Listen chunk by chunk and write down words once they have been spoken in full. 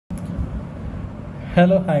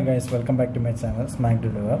Hello, hi guys, welcome back to my channel Smack to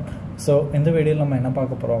Develop. So in the video நம்ம என்ன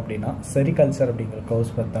பார்க்க போறோம் அப்படினா Sericulture அப்படிங்கற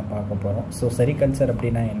கோர்ஸ் பத்தி தான் பார்க்க போறோம். So Sericulture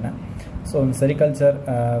அப்படினா என்ன? So இந்த Sericulture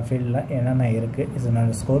ஃபீல்ட்ல என்னென்ன இருக்கு?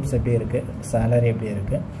 இதனோட ஸ்கோப்ஸ் எப்படி இருக்கு? salary எப்படி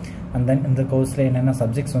இருக்கு? And then இந்த கோர்ஸ்ல என்னென்ன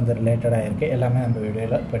சப்ஜெக்ட்ஸ் வந்து ரிலேட்டடா இருக்கு எல்லாமே நம்ம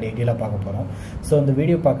வீடியோல டீடைலா பார்க்க போறோம். So இந்த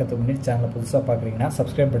வீடியோ பார்க்கிறதுக்கு முன்னாடி சேனலை புதுசா பார்க்கறீங்கன்னா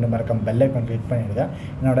subscribe பண்ணி மறக்காம bell icon click பண்ணிடுங்க.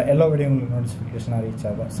 என்னோட எல்லா வீடியோ உங்களுக்கு நோட்டிஃபிகேஷனா ரீச்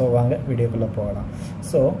ஆகும். So வாங்க வீடியோக்குள்ள போகலாம்.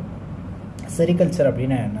 So Sericulture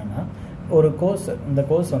அப்படினா என்னன்னா ஒரு கோர்ஸ் இந்த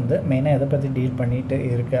கோர்ஸ் வந்து மெயினா எதை பத்தி டீல் பண்ணிட்டு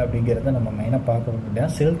இருக்கு அப்படிங்கறத நம்ம மெயினா பார்க்க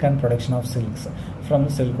வேண்டியது silk and production of silks from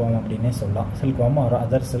silkworm அப்படினே சொல்லலாம் silkworm or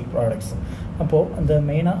other silk products அப்போ அந்த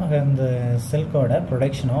மெயினா அந்த silkோட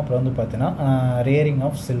ப்ரொடக்ஷனோ அப்புறம் வந்து பார்த்தீனா rearing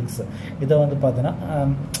of silks இத வந்து பார்த்தீனா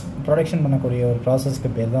ப்ரொடக்ஷன் பண்ணக்கூடிய ஒரு ப்ராசஸ்க்கு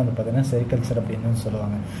பேர் தான் வந்து பார்த்தீனா Sericulture அப்படினு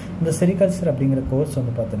சொல்லுவாங்க இந்த Sericulture அப்படிங்கற கோர்ஸ்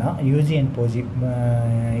வந்து பார்த்தீனா UG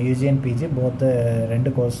and PG both ரெண்டு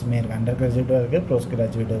கோர்ஸ்மே இருக்கு அண்டர் கிராஜுவேட் இருக்கு போஸ்ட்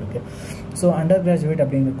கிராஜுவேட் இருக்கு So undergraduate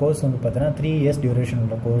அப்படிங்கற கோர்ஸ் வந்து பார்த்தீனா 3 years duration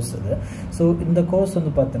உள்ள கோர்ஸ் இது So இந்த கோர்ஸ்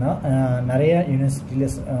வந்து பார்த்தீனா நிறைய யுனிவர்சிட்டில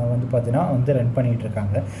வந்து பார்த்தீனா வந்து ரன் பண்ணிட்டு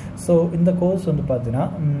இருக்காங்க So இந்த கோர்ஸ் வந்து பார்த்தீனா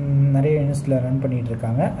நிறைய யுனிவர்சிட்டில ரன் பண்ணிட்டு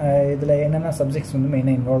இருக்காங்க இதுல என்னென்ன சப்ஜெக்ட்ஸ் வந்து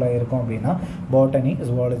மெயினா இன்வால்வ் ஆயிருக்கும் அப்படினா botany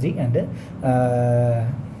zoology and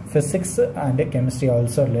physics and chemistry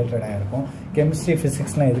also related ஆயிருக்கும் chemistry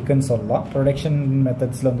physicsலாம் இருக்குன்னு சொல்லலாம் production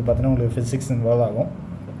methodsல வந்து பார்த்தீனா உங்களுக்கு physics involve ஆகும்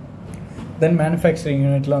then manufacturing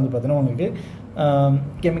unitல வந்து பார்த்தீனா உங்களுக்கு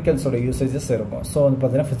chemicals ஓட usages இருக்கும் so வந்து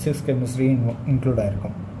பார்த்தீனா physics chemistry include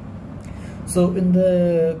ஆயிருக்கும் so இந்த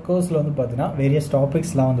கோர்ஸ்ல வந்து பார்த்தீனா various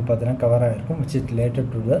topicsலாம் வந்து பார்த்தீனா கவர் ஆயிருக்கும் which is related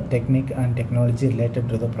to the technique and technology related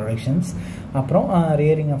to the productions அப்புறம்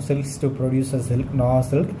rearing of silks to produce a silk raw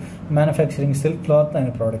silk manufacturing silk cloth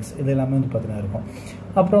and products இது எல்லாமே வந்து பார்த்தீனா இருக்கும்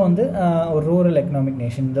அப்புறம் வந்து ஒரு rural economic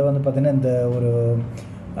nation இது வந்து பார்த்தீனா இந்த ஒரு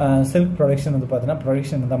silk production வந்து பார்த்தீனா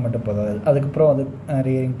ப்ரொடக்ஷன் தான் மட்டும் போதாது அதுக்கு அப்புறம் அது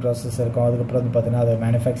rearing process இருக்கும் அதுக்கு அப்புறம் வந்து பார்த்தீனா அது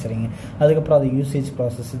manufacturing அதுக்கு அப்புறம் அது usage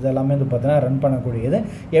process இதெல்லாம் வந்து பார்த்தீனா ரன் பண்ணக்கூடியது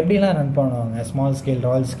எப்படிலாம் ரன் பண்ணுவாங்க small scale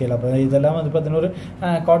royal scale அப்ப இதெல்லாம் வந்து பார்த்தீனா ஒரு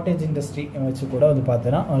cottage industry வச்சு கூட வந்து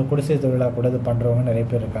பார்த்தீனா குடிசை தொழிலா கூட இது பண்றவங்க நிறைய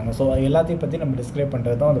பேர் இருக்காங்க சோ எல்லாத்தையும் பத்தி நம்ம டிஸ்கிரைப்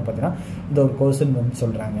பண்றது தான் வந்து பார்த்தீனா இந்த ஒரு கோர்ஸ்னு வந்து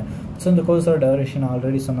சொல்றாங்க சோ இந்த கோர்ஸோட டியூரேஷன்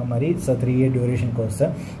ஆல்ரெடி சொன்ன மாதிரி 3 year duration கோர்ஸ்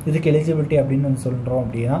இதுக்கு எலிஜிபிலிட்டி அப்படினு வந்து சொல்றோம்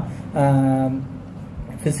அப்படினா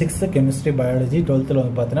physics chemistry biology 12th ல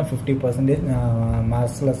வந்து பார்த்தீனா 50%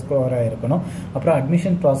 மார்க்ஸ்ல ஸ்கோர் ஆயிருக்கணும் அப்புறம்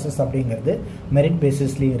அட்மிஷன் process அப்படிங்கிறது மெரிட்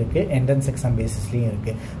பேசிஸ்லயே இருக்கு என்ட்ரன்ஸ் எக்ஸாம் பேசிஸ்லயே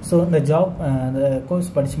இருக்கு சோ இந்த ஜாப் அந்த கோர்ஸ்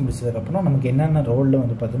படிச்சு முடிச்சதுக்கு அப்புறம் நமக்கு என்னென்ன ரோல்ல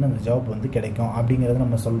வந்து பார்த்தீனா அந்த ஜாப் வந்து கிடைக்கும் அப்படிங்கறத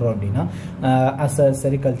நம்ம சொல்றோம் அப்படினா as a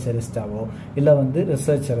sericulturist ஆவோ இல்ல வந்து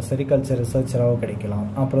ரிசர்ச்சர் Sericulture ரிசர்ச்சராவோ கிடைக்கலாம்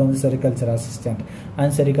அப்புறம் வந்து Sericulture assistant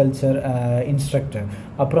and Sericulture instructor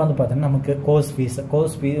அப்புறம் வந்து பார்த்தீனா நமக்கு கோர்ஸ் ஃபீஸ்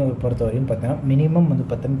பொறுத்தவரையும் பார்த்தீனா மினிமம் வந்து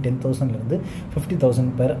 10,000 ல இருந்து 50,000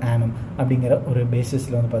 per annum அப்படிங்கற ஒரு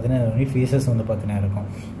பேசிஸ்ல வந்து பார்த்தீனா ஃபீஸஸ் வந்து பார்த்தீனா இருக்கும்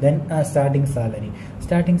then starting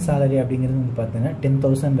salary அப்படிங்கிறது வந்து பார்த்தீனா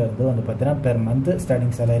 10,000 ல இருந்து வந்து பார்த்தீனா per month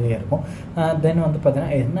starting salary இருக்கும் then வந்து பார்த்தீனா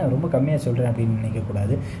என்ன ரொம்ப கம்மியா சொல்றேன் அப்படி நினைக்க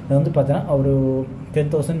கூடாது இது வந்து பார்த்தீனா ஒரு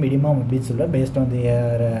 10,000 minimum அப்படி சொல்ல based on the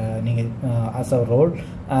நீங்க as a role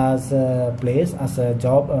as a place as a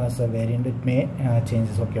job as a variant it may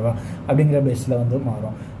changes ஓகேவா அப்படிங்கற பேஸ்ல வந்து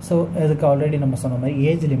மாறும் சோ இதுக்கு ஆல்ரெடி நம்ம சொன்ன மாதிரி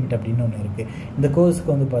ஏஜ் லிமிட் அப்படினு ஒன்னு இருக்கு இந்த கோர்ஸ்க்கு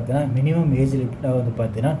வந்து பார்த்தீனா மினிமம் ஏஜ் லிமிட் வந்து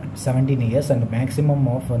பார்த்தீனா 17 years and maximum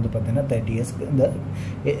of வந்து பார்த்தீனா 30 years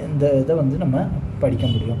இந்த இத வந்து நம்ம படிக்க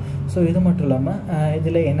முடியும் சோ இது மட்டும் இல்லாம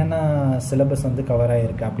இதுல என்னென்ன சிலபஸ் வந்து கவர்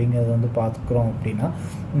ஆயிருக்கு அப்படிங்கறது வந்து பாத்துக்கறோம் அப்படினா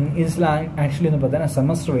இதுல एक्चुअली வந்து பார்த்தீனா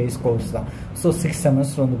செமஸ்டர் வைஸ் கோர்ஸ் தான் சோ 6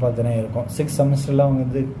 செமஸ்டர் வந்து பார்த்தீனா இருக்கும் 6 செமஸ்டர்ல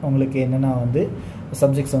வந்து உங்களுக்கு என்னென்ன வந்து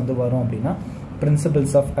சப்ஜெக்ட்ஸ் வந்து வரும் அப்படினா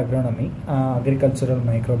Principles of agronomy, agricultural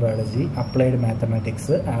microbiology, applied mathematics,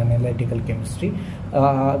 analytical chemistry,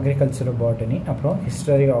 agricultural botany, அப்புறம்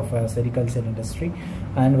history of sericulture industry,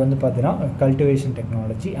 and வந்து பார்த்தீனா cultivation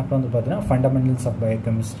technology, அப்புறம் வந்து பார்த்தீனா fundamentals of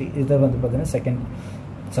biochemistry. இது வந்து பார்த்தீனா second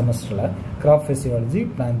செமஸ்டர்ல crop physiology,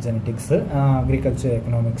 plant genetics, agriculture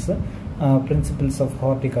economics, principles of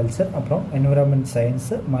horticulture அப்புறம் environment science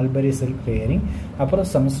mulberry silk rearing அப்புறம்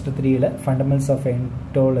semester 3 ல fundamentals of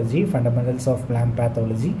entomology fundamentals of plant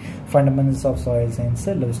pathology fundamentals of soil science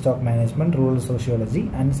livestock management rural sociology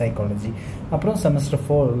and psychology அப்புறம் semester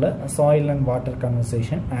 4 ல soil and water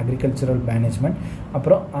conservation agricultural management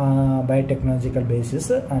அப்புறம் biotechnological basis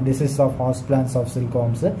and disease of host plants of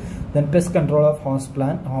silkworms then pest control of host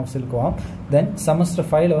plant of silkworm then semester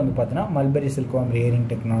 5 ல வந்து பார்த்தீனா mulberry silkworm rearing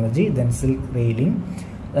technology then silk reeling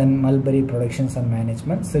and mulberry productions and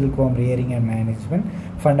management silkworm rearing and management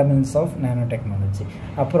fundamentals of nanotechnology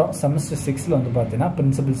அப்புறம் semester 6 ல வந்து பார்த்தீனா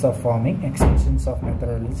principles of farming extensions of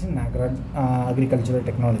methodology and agricultural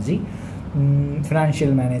technology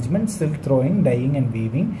financial management, silk throwing, dyeing and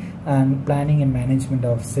weaving, and planning and management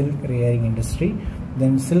of silk rearing industry,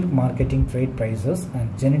 then silk marketing, trade prices, and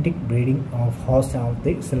genetic breeding of horse of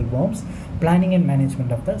the silkworms, planning and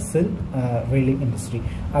management of the silk whaling industry.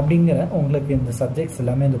 அப்படிங்கிற உங்களுக்கு இந்த subjects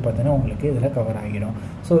எல்லாமே வந்து பார்த்தீங்கன்னா உங்களுக்கு இதில் cover ஆகிடும்.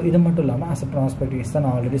 So இது மட்டும் இல்லாமல் ஆஸ் அ ப்ராஸ்பெக்டிவ்ஸ் தான்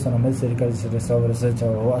நான் ஆல்ரெடி சொன்ன மாதிரி செரிகல்ச்சரிஸ்டாவோ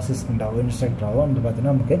ரிசர்ச்சாவோ அசிஸ்டண்ட்டாவோ இன்ஸ்ட்ரக்டராகவோ வந்து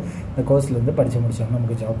பார்த்தீங்கன்னா நமக்கு இந்த கோர்ஸ்லேருந்து படித்து முடிச்சோம்னா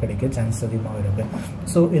நமக்கு ஜாப் கிடைக்க சான்ஸ் அதிகமாக இருக்குது.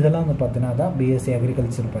 ஸோ இதெல்லாம் வந்து பார்த்தீங்கன்னா தான் பிஎஸ்சி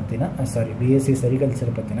அக்ரிகல்ச்சர் பற்றினா பிஎஸ்சி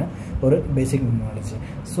செரிகல்ச்சர் பற்றின ஒரு பேசிக் நாலேஜ்.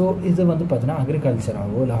 ஸோ இது வந்து பார்த்தீங்கன்னா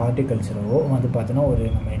அக்ரிகல்ச்சராகவோ இல்லை ஹார்டிகல்ச்சராகவோ வந்து பார்த்தீங்கன்னா ஒரு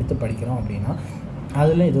நம்ம எடுத்து படிக்கிறோம் அப்படின்னா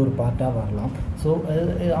அதில் இது ஒரு பார்ட்டாக வரலாம். ஸோ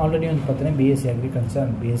ஆல்ரெடி வந்து பார்த்தீங்கன்னா BSc agriculture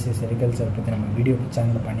and BSc sericulture பற்றி நம்ம வீடியோ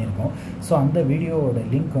சேனலில் பண்ணியிருக்கோம். ஸோ அந்த வீடியோவோட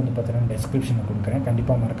லிங்க் வந்து பார்த்தீங்கன்னா டிஸ்கிரிப்ஷனில் கொடுக்குறேன்.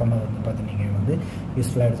 கண்டிப்பாக மறக்காமல் வந்து பார்த்து நீங்கள் வந்து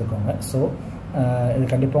யூஸ்ஃபுல்லாக எடுத்துக்கோங்க. ஸோ இது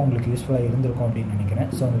கண்டிப்பாக உங்களுக்கு யூஸ்ஃபுல்லாக இருந்திருக்கும் அப்படின்னு நினைக்கிறேன்.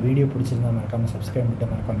 ஸோ அந்த வீடியோ பிடிச்சிருந்தால் மறக்காமல் சப்ஸ்கிரைப் பண்ணிட்டு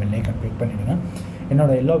மறக்காமல் பெல் ஐக்கான் கிளிக் பண்ணிவிடுங்க.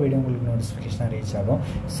 என்னோட எல்லா வீடியோ உங்களுக்கு நோட்டிஃபிகேஷனாக ரீச் ஆகும்.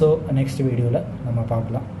 ஸோ நெக்ஸ்ட் வீடியோவில் நம்ம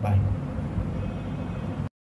பார்க்கலாம். பாய்.